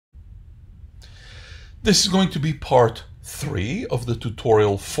This is going to be part 3 of the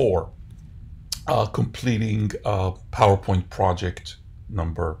tutorial for completing PowerPoint project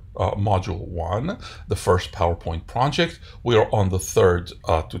number module 1, the first PowerPoint project. We are on the third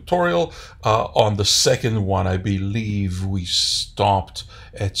tutorial. On the second one, I believe we stopped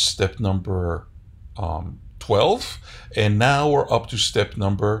at step number 12, and now we're up to step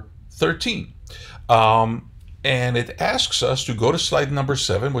number 13. And it asks us to go to slide number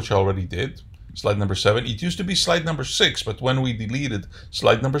 7, which I already did. Slide number 7. It used to be slide number 6, but when we deleted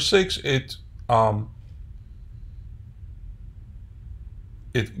slide number 6, it got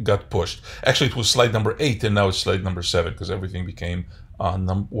pushed. Actually, it was slide number 8, and now it's slide number 7 because everything became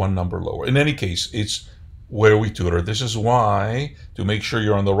one number lower. In any case, it's where we tutor. This is why, to make sure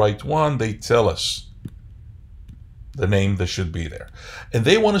you're on the right one, they tell us the name that should be there. And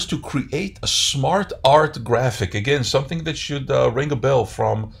they want us to create a smart art graphic. Again, something that should ring a bell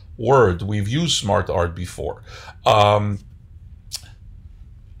from Word. We've used smart art before. And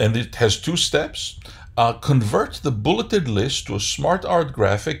it has 2 steps. Convert the bulleted list to a smart art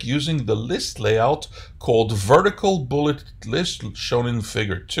graphic using the list layout called vertical bulleted list, shown in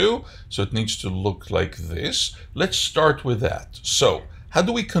figure 2. So it needs to look like this. Let's start with that. So how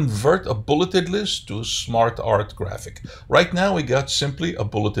do we convert a bulleted list to a smart art graphic? Right now we got simply a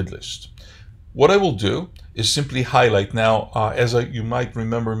bulleted list. What I will do is simply highlight. Now, you might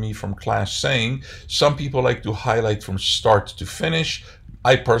remember me from class saying, some people like to highlight from start to finish.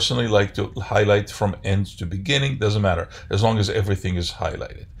 I personally like to highlight from end to beginning. Doesn't matter, as long as everything is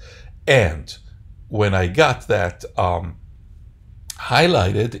highlighted. And when I got that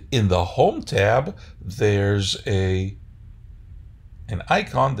highlighted, in the Home tab, there's an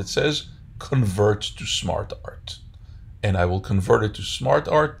icon that says Convert to Smart Art. And I will convert it to Smart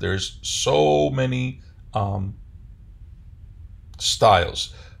Art. There's so many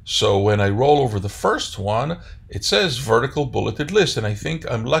styles. So when I roll over the first one, it says vertical bulleted list. And I think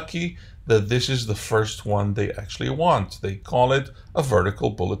I'm lucky that this is the first one they actually want. They call it a vertical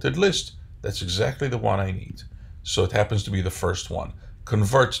bulleted list. That's exactly the one I need. So it happens to be the first one.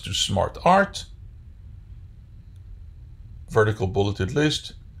 Convert to Smart Art. Vertical bulleted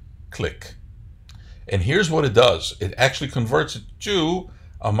list. Click. And here's what it does. It actually converts it to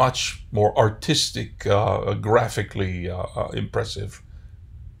a much more artistic, graphically impressive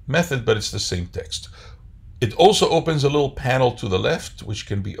method, but it's the same text. It also opens a little panel to the left, which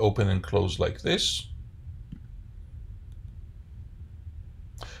can be open and closed like this.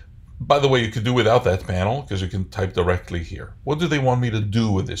 By the way, you could do without that panel because you can type directly here. What do they want me to do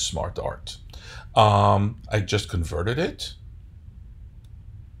with this smart art? I just converted it.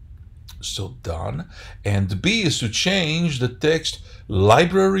 So done. And B is to change the text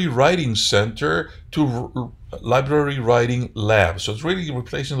Library Writing Center to Library Writing Lab. So it's really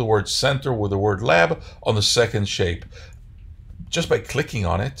replacing the word center with the word lab on the second shape. Just by clicking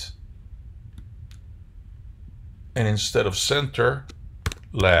on it, and instead of center,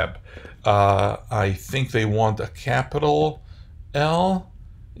 lab. I think they want a capital L.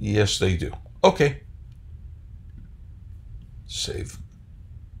 Yes, they do. Okay. Save.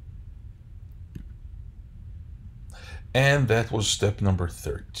 And that was step number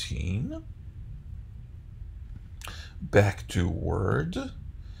 13. Back to Word.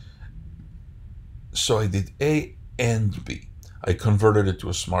 So I did A and B. I converted it to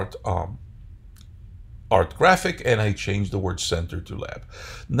a smart art graphic, and I changed the word center to lab.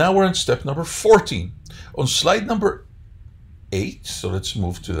 Now we're on step number 14. On slide number 8, so let's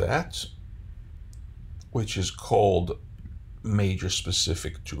move to that, which is called Major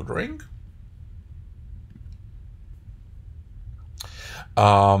Specific Tutoring.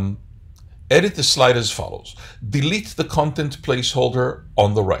 Edit the slide as follows. Delete the content placeholder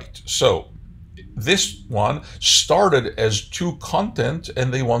on the right. So this one started as to content,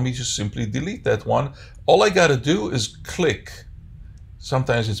 and they want me to simply delete that one. All I got to do is click.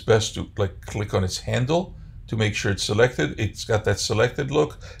 Sometimes it's best to click on its handle to make sure it's selected. It's got that selected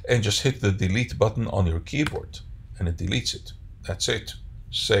look, and just hit the delete button on your keyboard and it deletes it. That's it.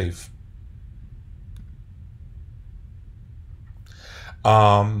 Save.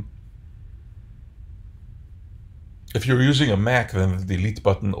 If you're using a Mac, then the delete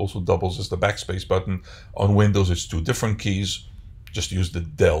button also doubles as the backspace button. On Windows, it's 2 different keys. Just use the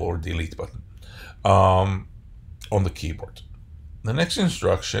del or delete button on the keyboard. The next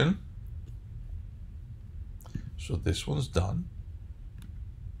instruction, so this one's done,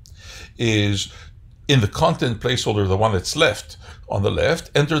 is in the content placeholder, the one that's left, on the left,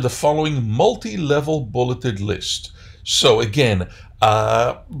 enter the following multi-level bulleted list. So again,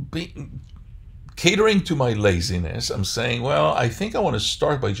 catering to my laziness, I'm saying, well, I think I want to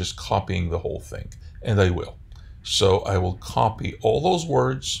start by just copying the whole thing. and I will. So I will copy all those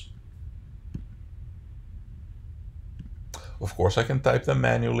words. Of course, I can type them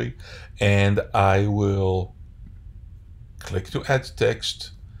manually, and I will click to add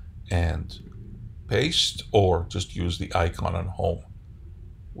text and paste, or just use the icon on home,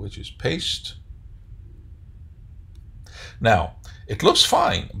 which is paste. Now, it looks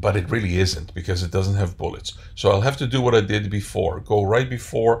fine, but it really isn't because it doesn't have bullets. So I'll have to do what I did before. Go right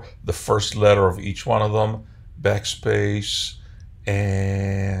before the first letter of each one of them, backspace,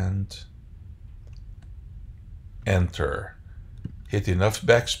 and enter. Hit enough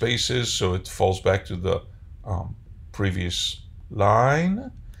backspaces so it falls back to the previous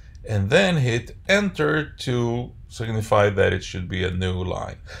line, and then hit enter to signify that it should be a new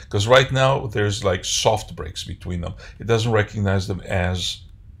line. Because right now there's like soft breaks between them. It doesn't recognize them as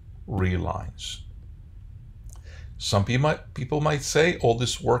real lines. Some people might say, all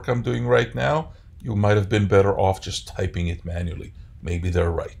this work I'm doing right now, you might have been better off just typing it manually. Maybe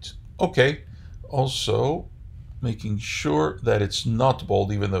they're right. Okay, also making sure that it's not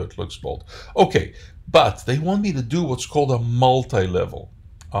bold, even though it looks bold. Okay, but they want me to do what's called a multi-level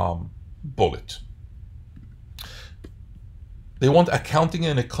bullet. They want accounting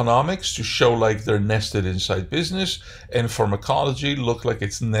and economics to show like they're nested inside business, and pharmacology look like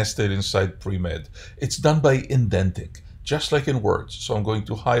it's nested inside pre-med. It's done by indenting, just like in Word. So I'm going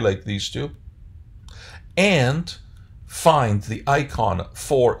to highlight these two and find the icon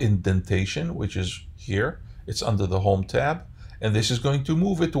for indentation, which is here. It's under the Home tab, and this is going to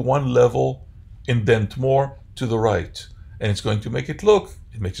move it to one level, indent more to the right. And it's going to make it look,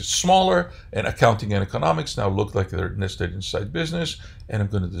 it makes it smaller, and accounting and economics now look like they're nested inside business. And I'm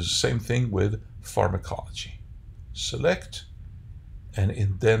going to do the same thing with pharmacology. Select and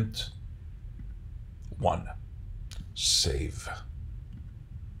indent one. Save.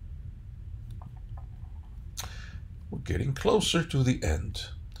 We're getting closer to the end.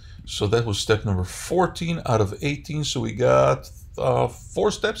 So that was step number 14 out of 18. So we got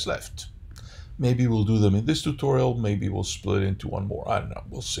 4 steps left. Maybe we'll do them in this tutorial. Maybe we'll split into one more. I don't know.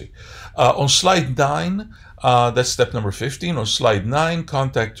 We'll see. On slide 9, that's step number 15. On slide 9,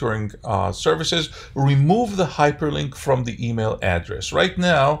 contact touring services. Remove the hyperlink from the email address. Right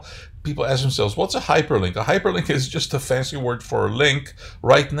now, people ask themselves, what's a hyperlink? A hyperlink is just a fancy word for a link.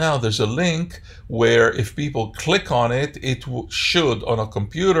 Right now, there's a link where if people click on it, it should, on a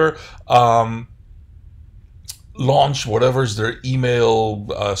computer, launch whatever's their email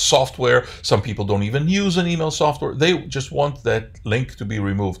software. Some people don't even use an email software. They just want that link to be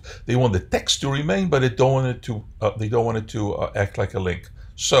removed. They want the text to remain, but they don't want it to act like a link.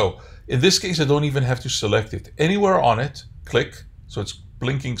 So in this case, I don't even have to select it. Anywhere on it, click. So it's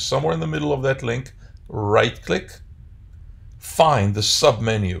blinking somewhere in the middle of that link. Right click, find the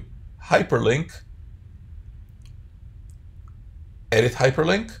submenu, hyperlink, edit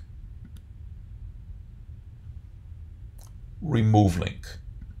hyperlink, remove link.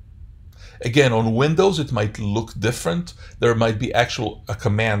 Again, on Windows, it might look different. There might be a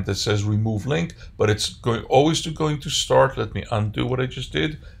command that says remove link, but it's always going to start, let me undo what I just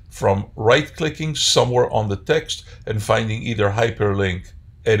did, from right-clicking somewhere on the text and finding either hyperlink,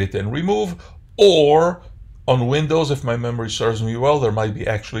 edit and remove, or on Windows, if my memory serves me well, there might be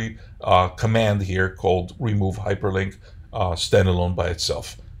actually a command here called remove hyperlink standalone by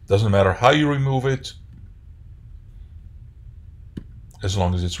itself. Doesn't matter how you remove it, as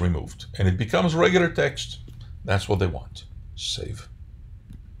long as it's removed. And it becomes regular text. That's what they want. Save.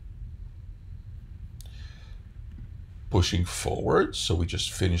 Pushing forward. So we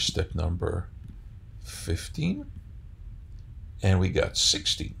just finished step number 15. And we got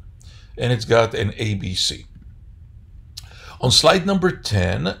 16. And it's got an ABC. On slide number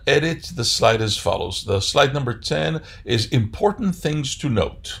 10, edit the slide as follows. The slide number 10 is important things to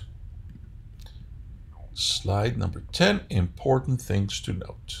note. Slide number 10, important things to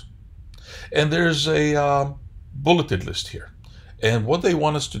note. And there's a bulleted list here. And what they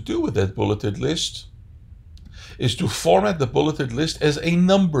want us to do with that bulleted list is to format the bulleted list as a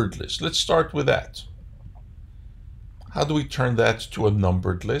numbered list. Let's start with that. How do we turn that to a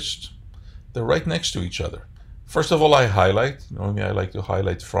numbered list? They're right next to each other. First of all, I highlight. Normally I like to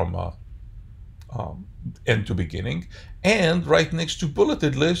highlight from end to beginning. And right next to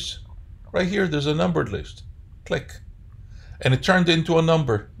bulleted list, right here, there's a numbered list. Click. And it turned into a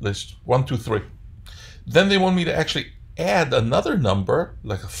number list, 1, 2, 3. Then they want me to actually add another number,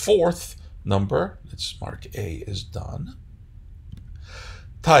 like a 4th number. Let's mark A as done.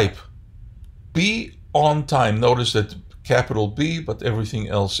 Type B on time. Notice that capital B, but everything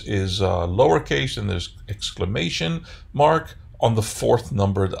else is lowercase, and there's exclamation mark on the 4th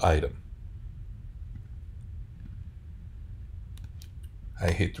numbered item.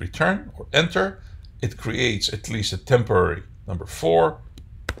 I hit return or enter. It creates at least a temporary number 4.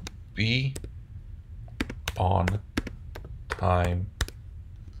 Be on time!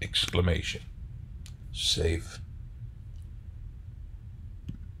 Exclamation. Save.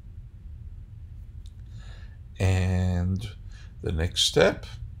 And the next step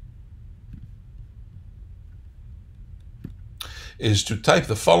is to type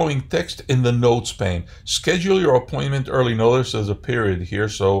the following text in the notes pane. Schedule your appointment early. Notice there's a period here,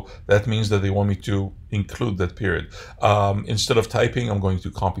 so that means that they want me to include that period. Instead of typing, I'm going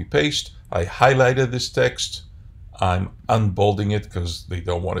to copy paste. I highlighted this text. I'm unbolding it because they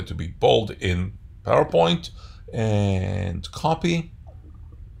don't want it to be bold in PowerPoint. And copy.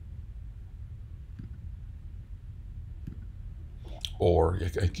 Or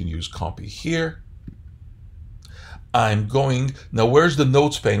I can use copy here. I'm going, now where's the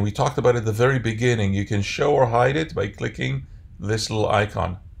notes pane? We talked about it at the very beginning. You can show or hide it by clicking this little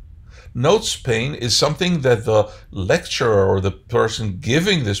icon. Notes pane is something that the lecturer or the person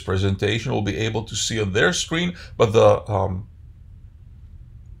giving this presentation will be able to see on their screen, but the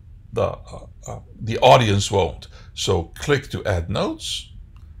audience won't. So click to add notes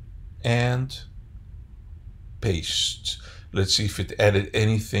and paste. Let's see if it added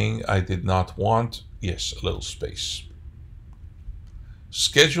anything I did not want. Yes, a little space.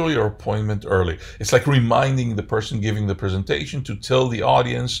 Schedule your appointment early. It's like reminding the person giving the presentation to tell the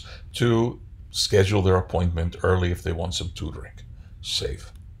audience to schedule their appointment early if they want some tutoring.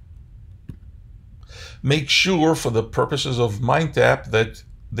 Save. Make sure for the purposes of MindTap that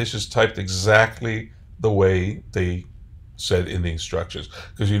this is typed exactly the way they said in the instructions,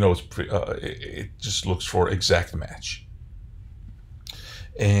 because you know it just looks for exact match.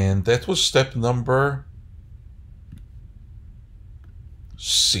 And that was step number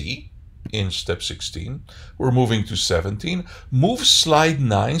C in step 16. We're moving to 17. Move slide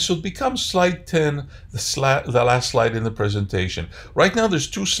 9 so it becomes slide 10, the last slide in the presentation. Right now there's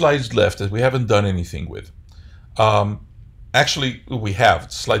 2 slides left that we haven't done anything with. Actually, we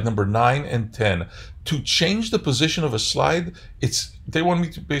have slide number 9 and 10. To change the position of a slide, they want me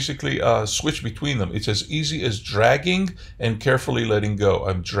to basically switch between them. It's as easy as dragging and carefully letting go.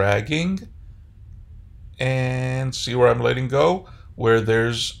 I'm dragging and see where I'm letting go. Where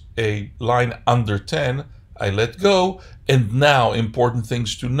there's a line under 10, I let go. And now important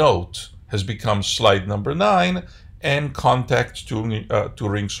things to note has become slide number 9, and contact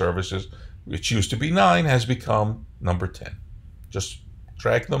tutoring services, which used to be 9, has become number 10. Just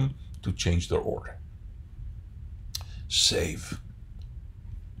drag them to change their order. Save.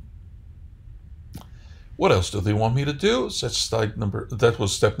 What else do they want me to do? That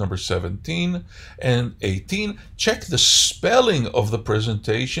was step number 17 and 18. Check the spelling of the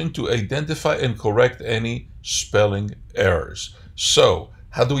presentation to identify and correct any spelling errors. So,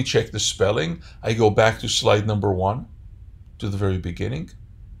 how do we check the spelling? I go back to slide number 1, to the very beginning.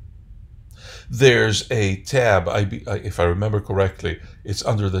 There's a tab, if I remember correctly, it's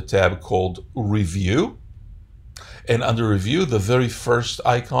under the tab called Review. And under Review, the very first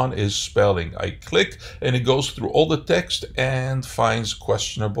icon is spelling. I click and it goes through all the text and finds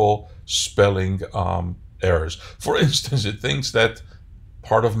questionable spelling errors. For instance, it thinks that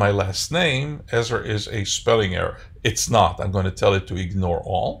part of my last name, Ezzer, is a spelling error. It's not. I'm going to tell it to ignore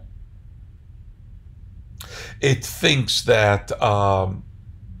all. It thinks that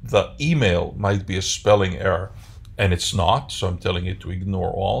the email might be a spelling error, and it's not, so I'm telling it to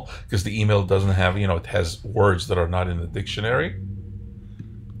ignore all, because the email doesn't have, it has words that are not in the dictionary.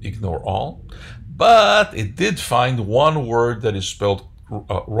 Ignore all. But it did find one word that is spelled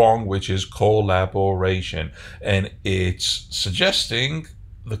wrong, which is collaboration, and it's suggesting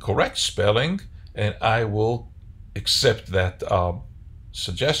the correct spelling, and I will accept that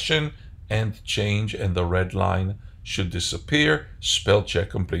suggestion and change, and the red line should disappear. Spell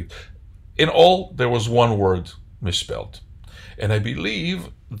check complete. In all, there was one word misspelled, and I believe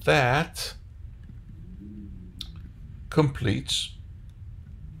that completes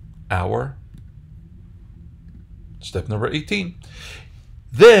our step number 18.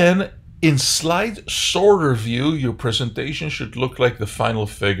 Then in slide sorter view, your presentation should look like the final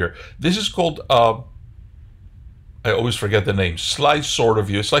figure. This is called I always forget the name. Slide sorter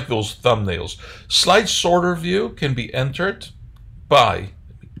view. It's like those thumbnails. Slide sorter view can be entered by,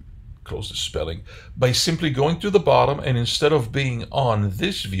 close the spelling, by simply going to the bottom, and instead of being on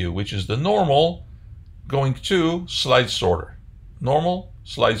this view, which is the normal, going to slide sorter. Normal,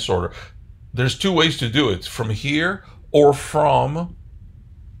 slide sorter. There's 2 ways to do it, from here or from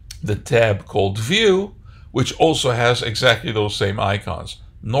the tab called View, which also has exactly those same icons.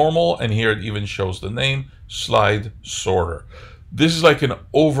 Normal, and here it even shows the name, slide sorter. This is like an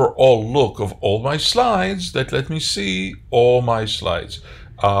overall look of all my slides that let me see all my slides.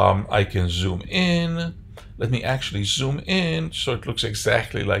 I can zoom in. Let me actually zoom in so it looks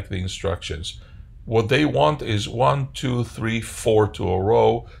exactly like the instructions. What they want is 1, 2, 3, 4 to a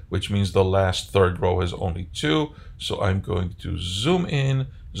row, which means the last third row has only 2. So I'm going to zoom in,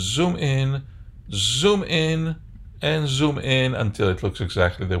 zoom in, zoom in, and zoom in until it looks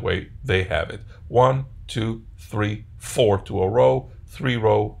exactly the way they have it. 1, 2, 3, 4 to a row, 3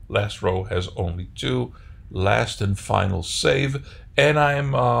 row, last row has only 2. Last and final save, and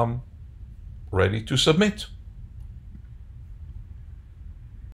I'm ready to submit.